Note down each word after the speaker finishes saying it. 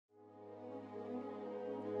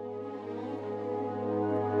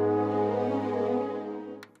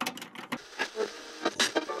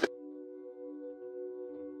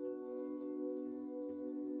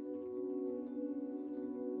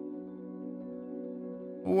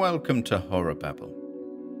Welcome to HorrorBabble.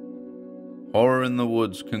 Horror in the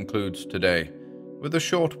Woods concludes today with a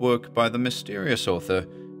short work by the mysterious author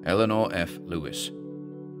Eleanor F. Lewis.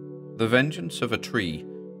 The Vengeance of a Tree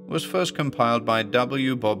was first compiled by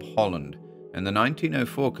W. Bob Holland in the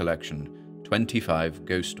 1904 collection 25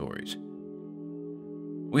 Ghost Stories.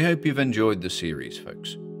 We hope you've enjoyed the series,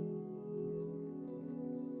 folks.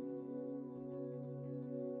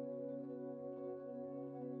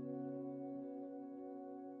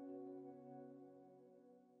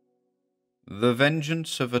 The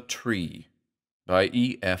Vengeance of a Tree by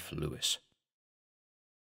E. F. Lewis.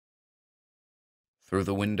 Through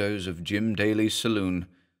the windows of Jim Daly's saloon,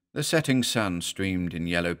 the setting sun streamed in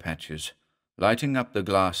yellow patches, lighting up the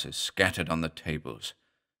glasses scattered on the tables,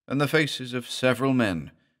 and the faces of several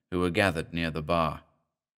men who were gathered near the bar.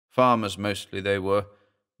 Farmers mostly they were,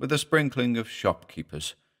 with a sprinkling of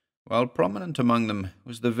shopkeepers, while prominent among them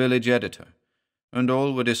was the village editor, and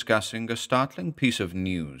all were discussing a startling piece of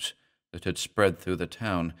news that had spread through the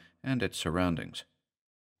town and its surroundings.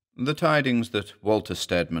 The tidings that Walter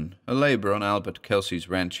Stedman, a laborer on Albert Kelsey's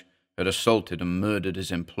ranch, had assaulted and murdered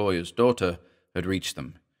his employer's daughter had reached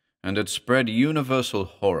them, and had spread universal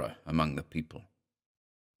horror among the people.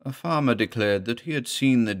 A farmer declared that he had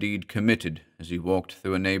seen the deed committed as he walked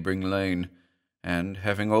through a neighboring lane, and,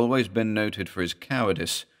 having always been noted for his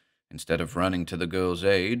cowardice, instead of running to the girl's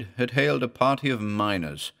aid, had hailed a party of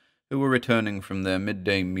miners who were returning from their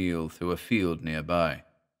midday meal through a field nearby.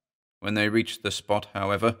 When they reached the spot,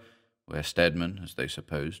 however, where Stedman, as they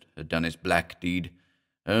supposed, had done his black deed,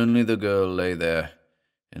 only the girl lay there,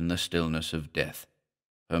 in the stillness of death.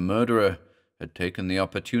 Her murderer had taken the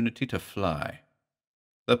opportunity to fly.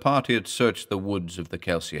 The party had searched the woods of the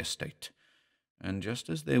Kelsey estate, and just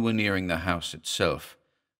as they were nearing the house itself,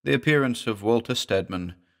 the appearance of Walter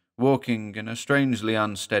Stedman, walking in a strangely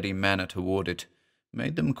unsteady manner toward it,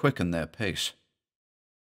 made them quicken their pace.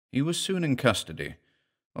 He was soon in custody,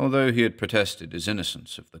 although he had protested his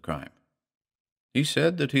innocence of the crime. He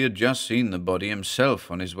said that he had just seen the body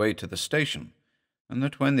himself on his way to the station, and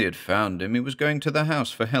that when they had found him he was going to the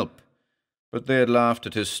house for help, but they had laughed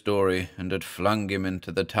at his story and had flung him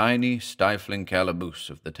into the tiny, stifling calaboose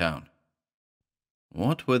of the town.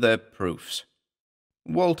 What were their proofs?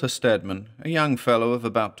 Walter Stedman, a young fellow of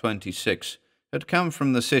about 26, had come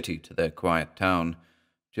from the city to their quiet town,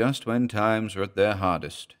 just when times were at their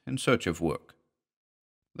hardest, in search of work.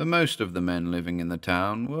 The most of the men living in the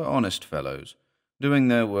town were honest fellows, doing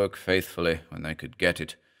their work faithfully when they could get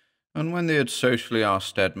it, and when they had socially asked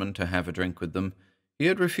Stedman to have a drink with them, he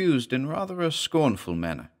had refused in rather a scornful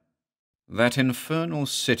manner. That infernal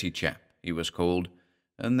city chap, he was called,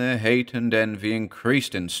 and their hate and envy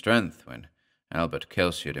increased in strength when Albert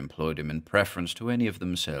Kelsey had employed him in preference to any of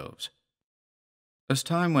themselves. As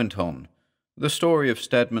time went on, the story of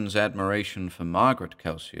Stedman's admiration for Margaret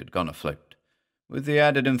Kelsey had gone afloat, with the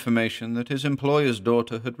added information that his employer's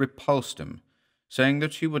daughter had repulsed him, saying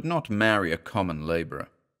that she would not marry a common laborer.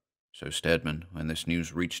 So Stedman, when this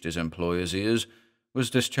news reached his employer's ears, was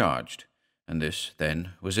discharged, and this,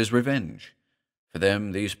 then, was his revenge. For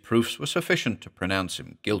them, these proofs were sufficient to pronounce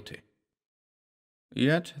him guilty.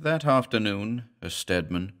 Yet that afternoon, as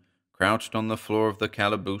Stedman, crouched on the floor of the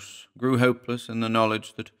calaboose, grew hopeless in the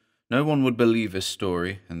knowledge that no one would believe his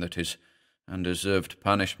story and that his undeserved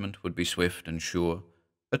punishment would be swift and sure,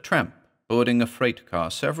 a tramp, boarding a freight car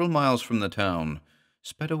several miles from the town,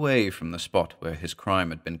 sped away from the spot where his crime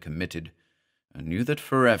had been committed, and knew that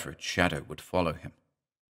forever its shadow would follow him.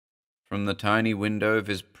 From the tiny window of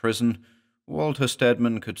his prison, Walter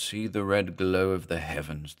Stedman could see the red glow of the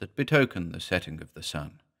heavens that betokened the setting of the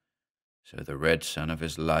sun. So the red sun of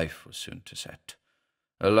his life was soon to set,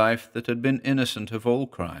 a life that had been innocent of all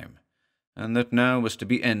crime, and that now was to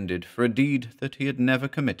be ended for a deed that he had never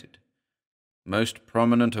committed. Most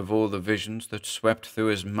prominent of all the visions that swept through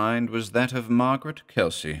his mind was that of Margaret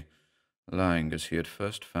Kelsey, lying as he had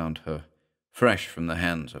first found her, fresh from the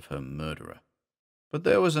hands of her murderer. But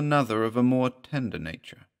there was another of a more tender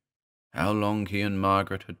nature. How long he and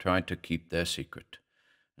Margaret had tried to keep their secret,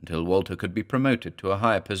 until Walter could be promoted to a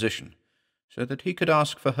higher position, so that he could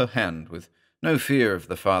ask for her hand with no fear of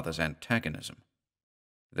the father's antagonism.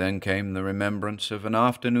 Then came the remembrance of an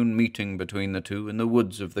afternoon meeting between the two in the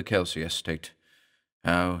woods of the Kelsey estate.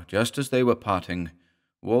 How, just as they were parting,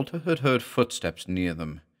 Walter had heard footsteps near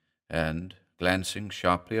them, and, glancing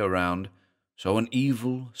sharply around, saw an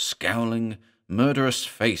evil, scowling, murderous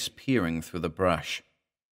face peering through the brush.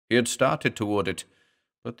 He had started toward it,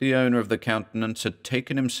 but the owner of the countenance had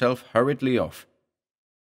taken himself hurriedly off.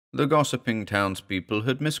 The gossiping townspeople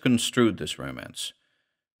had misconstrued this romance,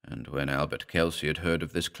 and when Albert Kelsey had heard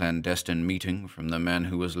of this clandestine meeting from the man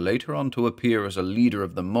who was later on to appear as a leader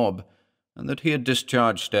of the mob, and that he had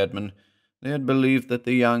discharged Stedman, they had believed that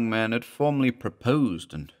the young man had formally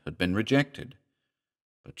proposed and had been rejected.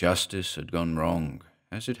 But justice had gone wrong,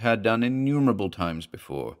 as it had done innumerable times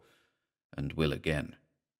before, and will again.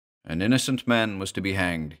 An innocent man was to be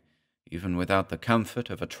hanged, even without the comfort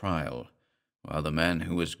of a trial, while the man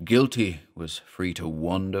who was guilty was free to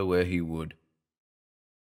wander where he would.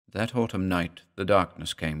 That autumn night the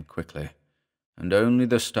darkness came quickly, and only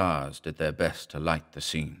the stars did their best to light the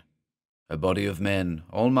scene. A body of men,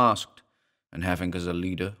 all masked, and having as a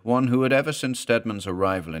leader one who had ever since Stedman's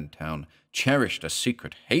arrival in town cherished a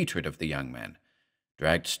secret hatred of the young man,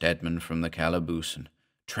 dragged Stedman from the calaboose and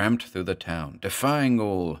tramped through the town, defying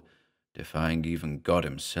all, defying even God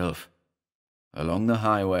himself. Along the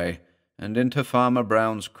highway and into Farmer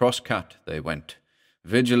Brown's cross-cut they went,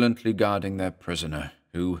 vigilantly guarding their prisoner,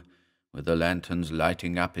 who, with the lanterns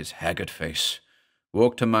lighting up his haggard face,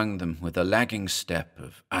 walked among them with a lagging step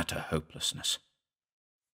of utter hopelessness.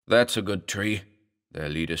 "That's a good tree," their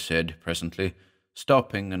leader said presently,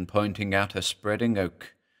 stopping and pointing out a spreading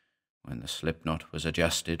oak. When the slipknot was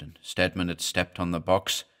adjusted and Stedman had stepped on the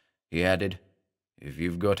box, he added, "If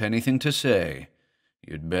you've got anything to say,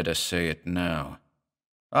 you'd better say it now."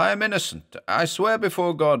 "I am innocent, I swear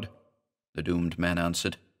before God," the doomed man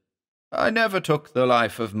answered. "I never took the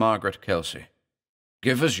life of Margaret Kelsey."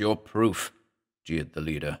 "Give us your proof," jeered the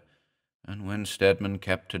leader, and when Stedman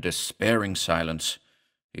kept a despairing silence,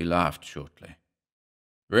 he laughed shortly.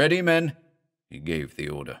 "Ready, men?" he gave the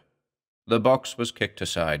order. The box was kicked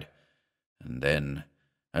aside, and then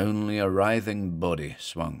only a writhing body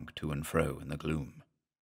swung to and fro in the gloom.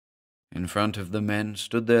 In front of the men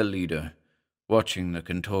stood their leader, watching the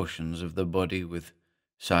contortions of the body with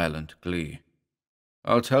silent glee.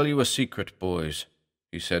 "I'll tell you a secret, boys,"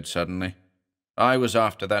 he said suddenly. "I was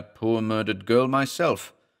after that poor murdered girl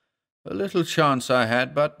myself. A little chance I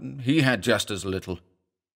had, but he had just as little."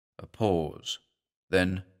 A pause.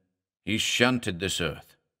 Then, "He shunted this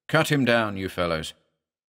earth. Cut him down, you fellows."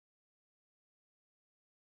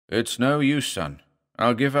 "It's no use, son.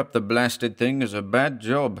 I'll give up the blasted thing as a bad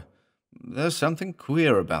job. There's something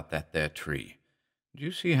queer about that there tree. Do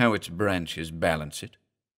you see how its branches balance it?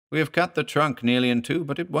 We have cut the trunk nearly in two,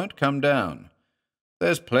 but it won't come down.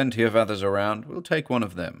 There's plenty of others around. We'll take one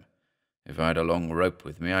of them. If I'd a long rope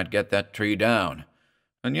with me, I'd get that tree down.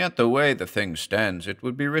 And yet the way the thing stands, it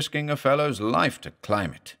would be risking a fellow's life to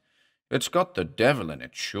climb it. It's got the devil in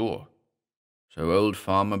it, sure." So old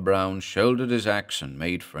Farmer Brown shouldered his axe and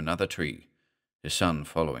made for another tree, his son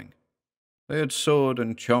following. They had sawed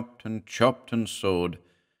and chopped and chopped and sawed,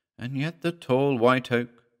 and yet the tall white oak,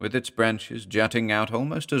 with its branches jutting out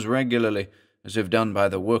almost as regularly as if done by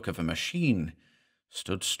the work of a machine,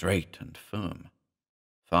 stood straight and firm.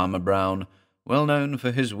 Farmer Brown, well known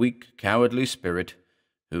for his weak, cowardly spirit,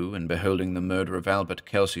 who, in beholding the murder of Albert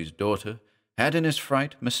Kelsey's daughter, had in his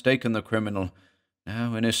fright mistaken the criminal,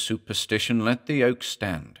 now in his superstition let the oak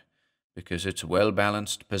stand, because its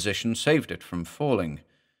well-balanced position saved it from falling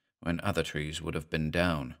when other trees would have been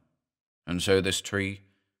down. And so this tree,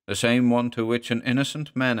 the same one to which an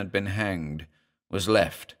innocent man had been hanged, was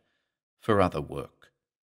left for other work.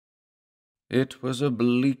 It was a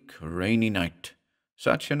bleak, rainy night,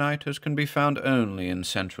 such a night as can be found only in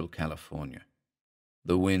central California.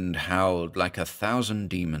 The wind howled like 1,000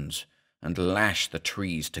 demons and lashed the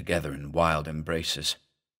trees together in wild embraces.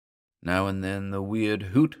 Now and then the weird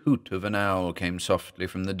hoot-hoot of an owl came softly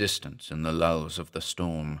from the distance in the lulls of the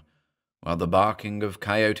storm, while the barking of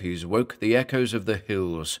coyotes woke the echoes of the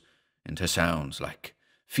hills into sounds like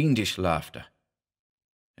fiendish laughter.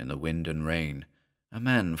 In the wind and rain, a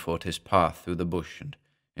man fought his path through the bush and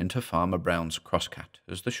into Farmer Brown's crosscut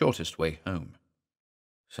as the shortest way home.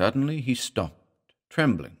 Suddenly he stopped,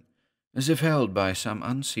 trembling, as if held by some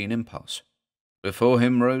unseen impulse. Before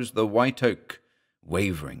him rose the white oak,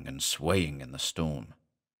 wavering and swaying in the storm.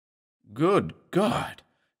 "Good God!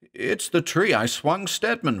 It's the tree I swung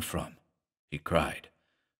Stedman from!" he cried,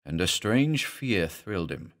 and a strange fear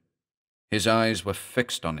thrilled him. His eyes were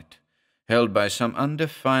fixed on it, held by some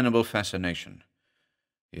undefinable fascination.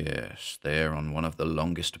 Yes, there on one of the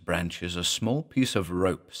longest branches a small piece of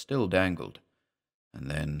rope still dangled. And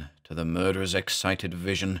then, to the murderer's excited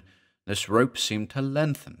vision, this rope seemed to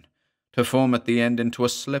lengthen, to form at the end into a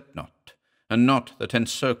slipknot, a knot that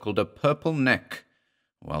encircled a purple neck,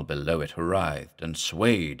 while below it writhed and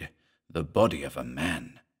swayed the body of a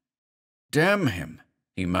man. "Damn him!"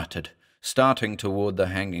 he muttered, starting toward the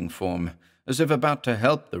hanging form, as if about to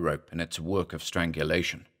help the rope in its work of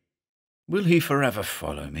strangulation. "Will he forever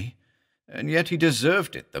follow me? And yet he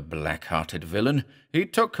deserved it, the black-hearted villain. He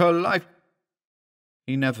took her life.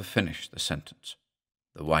 He never finished the sentence.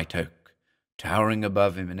 The white oak, towering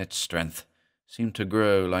above him in its strength, seemed to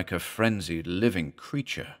grow like a frenzied living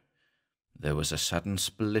creature. There was a sudden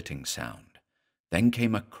splitting sound. Then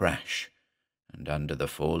came a crash, and under the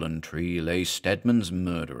fallen tree lay Stedman's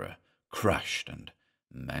murderer, crushed and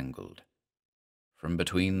mangled. From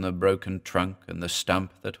between the broken trunk and the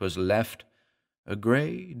stump that was left, a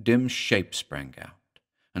grey, dim shape sprang out,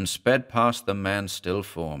 and sped past the man's still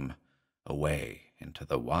form, away into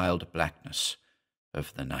the wild blackness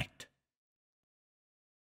of the night.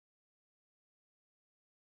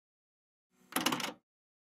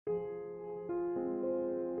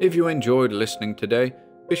 If you enjoyed listening today,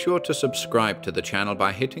 be sure to subscribe to the channel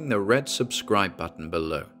by hitting the red subscribe button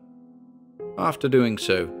below. After doing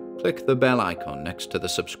so, click the bell icon next to the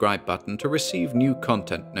subscribe button to receive new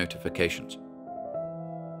content notifications.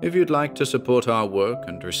 If you'd like to support our work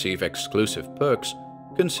and receive exclusive perks,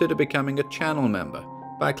 consider becoming a channel member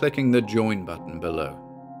by clicking the join button below.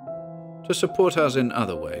 To support us in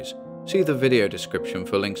other ways, see the video description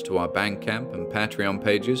for links to our Bandcamp and Patreon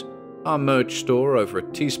pages, our merch store over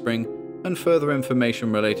at Teespring, and further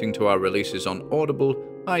information relating to our releases on Audible,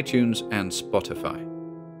 iTunes, and Spotify.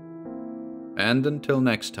 And until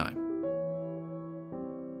next time,